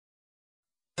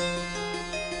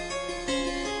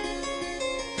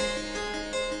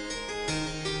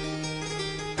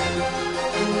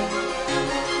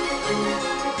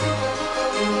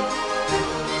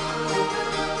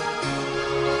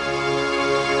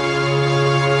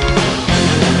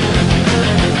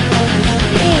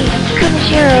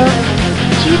Kumajiro,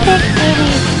 do you think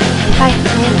maybe if I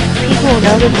sing, people will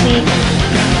notice me?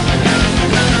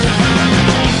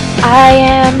 I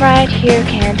am right here,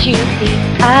 can't you see?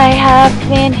 I have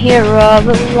been here all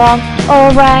along.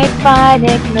 Alright, fine,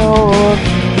 ignore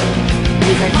me.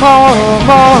 Even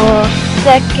more,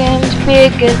 second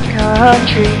biggest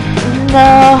country in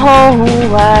the whole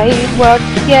wide world.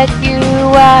 Yet you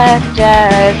act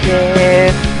as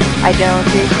if I don't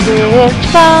exist.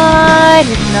 Fine,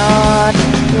 it's not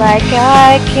like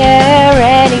I care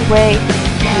anyway.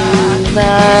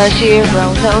 Kumajiro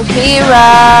knows me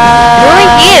right. Who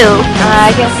are you?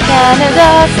 I guess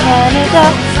Canada,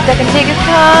 second biggest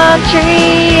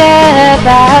country, yeah,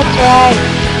 that's right.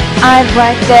 I'm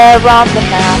right there on the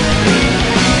map.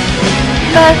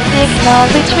 Must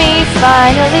acknowledge me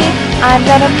finally. I'm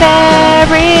not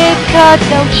America,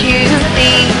 don't you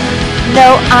see?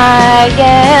 No, I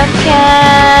am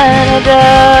Canada.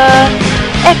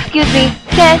 Excuse me,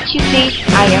 can't you see?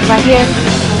 I am right here.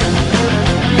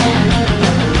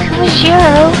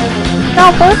 Kumajiro, it's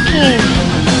not working.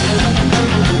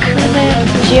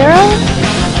 Kumajiro?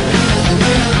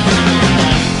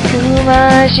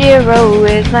 Kumajiro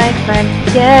is my friend,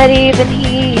 yet even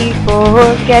he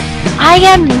forgets I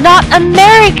am not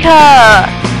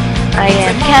America! I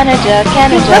am Canada.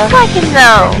 You look like him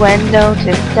though. When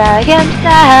noticed I am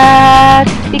sad,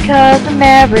 because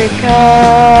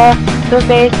America, the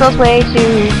baseball's way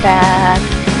too fast.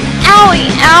 Owie,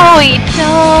 owie.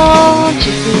 Don't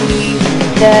you see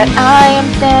that I am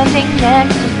standing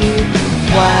next to you?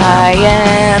 Why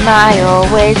am I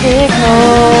always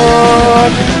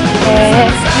ignored?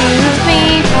 Excuse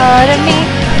me, pardon me,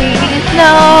 please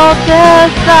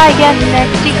notice I am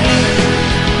next to you.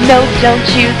 No, don't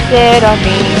you sit on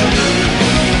me.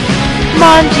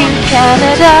 Mon Dieu,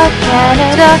 Canada,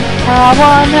 how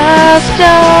on earth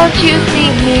don't you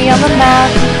see me on the map?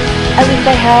 At least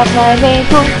I have my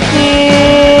maple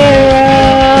syrup.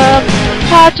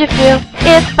 How'd you feel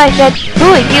if I said,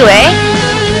 who are you, eh?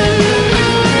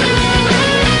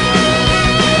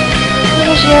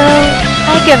 Kumajiro,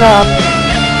 I give up.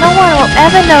 No one will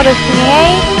ever notice me,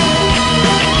 eh?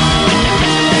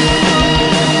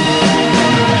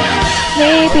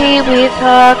 Maybe with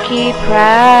hockey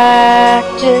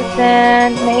practice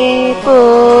and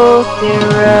maple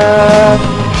syrup,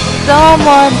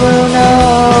 someone will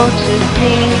notice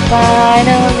me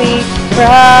finally,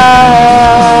 right?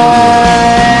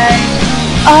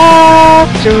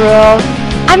 After all,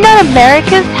 I'm not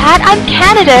America's hat, I'm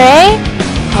Canada, eh?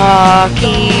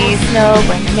 Hockey, snow,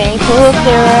 and maple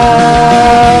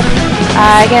syrup.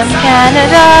 I am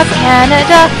Canada,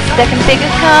 second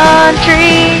biggest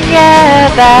country,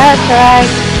 yeah, that's right.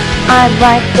 I'm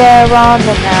right there on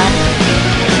the map.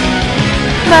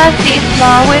 Merci,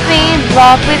 smile with me,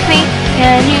 walk with me.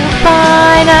 Can you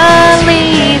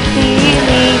finally see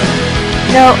me?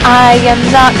 No, I am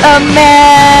not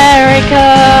America.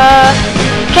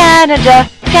 Canada,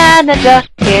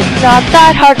 it's not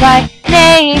that hard. My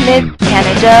name is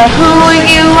Canada. Who are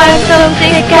you? I'm so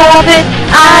sick of it.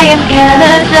 I am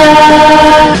Canada.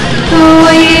 Who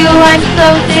are you? I'm so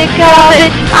sick of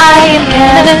it. I am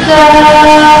Canada.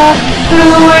 Who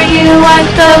are you? I'm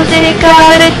so sick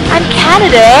of it. I'm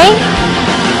Canada, eh?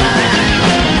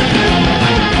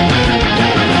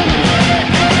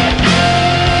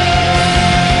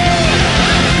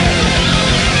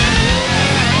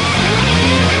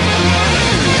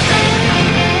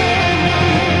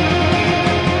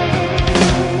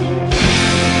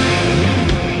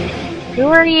 Who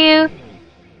are you?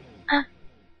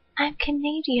 I'm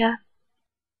Canada.